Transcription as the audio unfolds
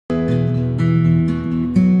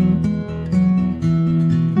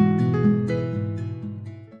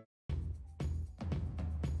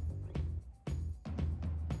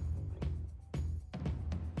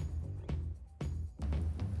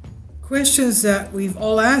Questions that we've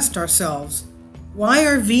all asked ourselves. Why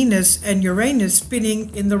are Venus and Uranus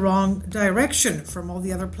spinning in the wrong direction from all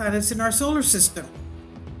the other planets in our solar system?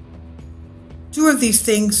 Two of these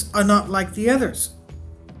things are not like the others.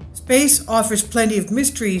 Space offers plenty of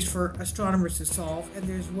mysteries for astronomers to solve, and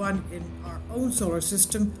there's one in our own solar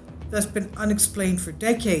system that's been unexplained for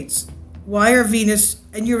decades. Why are Venus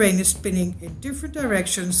and Uranus spinning in different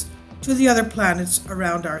directions to the other planets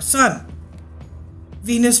around our Sun?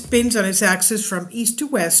 Venus spins on its axis from east to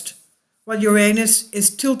west, while Uranus is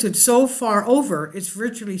tilted so far over it's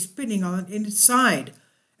virtually spinning on its side.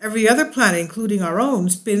 Every other planet, including our own,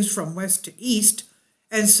 spins from west to east,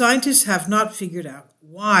 and scientists have not figured out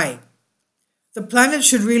why. The planet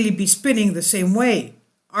should really be spinning the same way.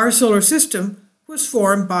 Our solar system was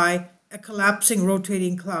formed by a collapsing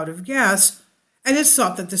rotating cloud of gas, and it's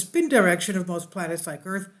thought that the spin direction of most planets like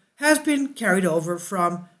Earth has been carried over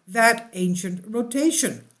from that ancient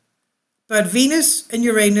rotation. But Venus and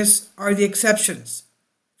Uranus are the exceptions.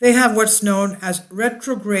 They have what's known as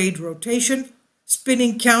retrograde rotation,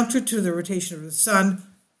 spinning counter to the rotation of the Sun.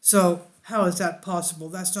 So how is that possible?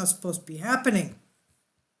 That's not supposed to be happening.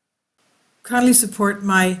 Kindly support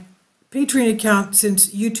my Patreon account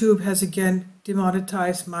since YouTube has again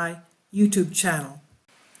demonetized my YouTube channel.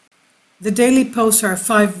 The daily posts are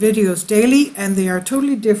 5 videos daily, and they are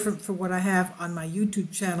totally different from what I have on my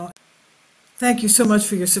YouTube channel. Thank you so much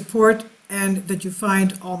for your support and that you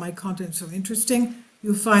find all my content so interesting.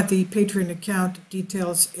 You'll find the Patreon account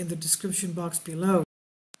details in the description box below.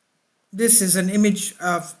 This is an image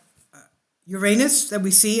of Uranus that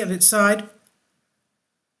we see on its side.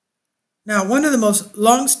 Now, one of the most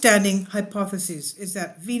long-standing hypotheses is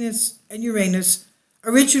that Venus and Uranus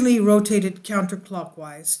originally rotated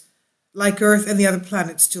counterclockwise, like Earth and the other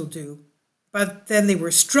planets still do. But then they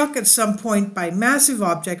were struck at some point by massive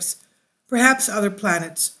objects, perhaps other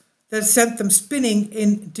planets, that sent them spinning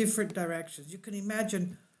in different directions. You can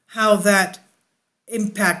imagine how that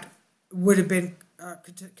impact would have been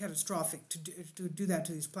catastrophic to do that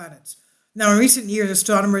to these planets. Now, in recent years,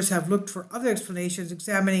 astronomers have looked for other explanations,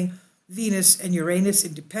 examining Venus and Uranus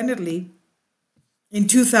independently. In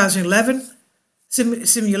 2011,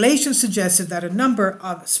 simulations suggested that a number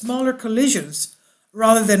of smaller collisions,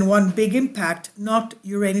 rather than one big impact, knocked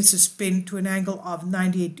Uranus' spin to an angle of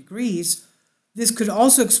 98 degrees. This could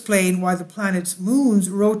also explain why the planet's moons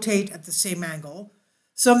rotate at the same angle,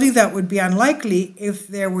 something that would be unlikely if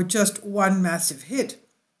there were just one massive hit.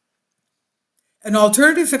 An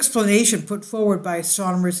alternative explanation put forward by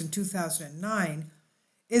astronomers in 2009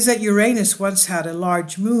 is that Uranus once had a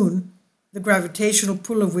large moon, the gravitational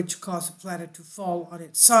pull of which caused the planet to fall on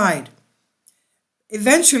its side.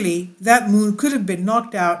 Eventually, that moon could have been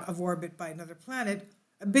knocked out of orbit by another planet,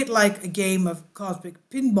 a bit like a game of cosmic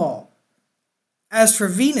pinball. As for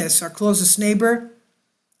Venus, our closest neighbor,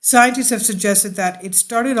 scientists have suggested that it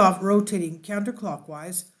started off rotating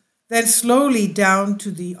counterclockwise, then slowly down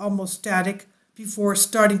to the almost static before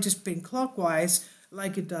starting to spin clockwise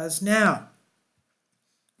like it does now.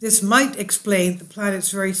 This might explain the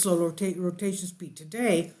planet's very slow rotation speed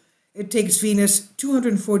today. It takes Venus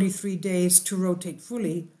 243 days to rotate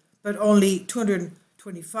fully, but only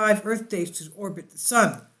 225 Earth days to orbit the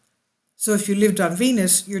Sun. So if you lived on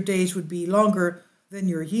Venus, your days would be longer than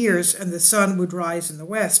your years, and the Sun would rise in the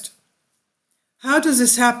west. How does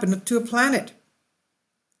this happen to a planet?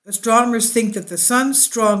 Astronomers think that the Sun's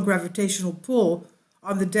strong gravitational pull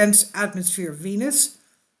on the dense atmosphere of Venus,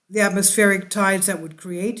 the atmospheric tides that would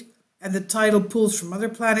create, and the tidal pulls from other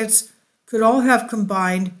planets could all have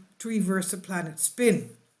combined to reverse the planet's spin.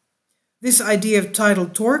 This idea of tidal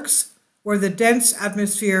torques, where the dense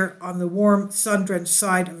atmosphere on the warm, sun-drenched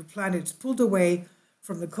side of a planet is pulled away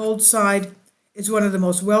from the cold side, is one of the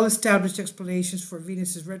most well-established explanations for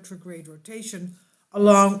Venus's retrograde rotation,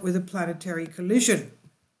 along with a planetary collision.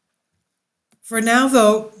 For now,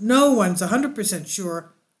 though, no one's 100%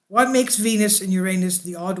 sure what makes Venus and Uranus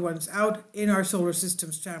the odd ones out in our solar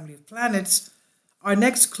system's family of planets. Our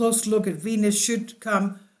next close look at Venus should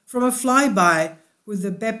come from a flyby with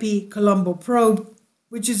the Bepi-Colombo probe,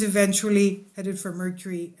 which is eventually headed for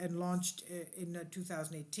Mercury and launched in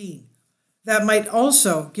 2018. That might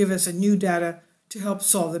also give us a new data to help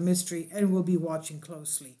solve the mystery, and we'll be watching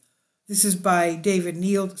closely. This is by David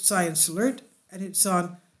Neal, Science Alert, and it's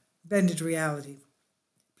on Bended Reality.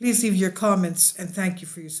 Please leave your comments, and thank you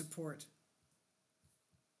for your support.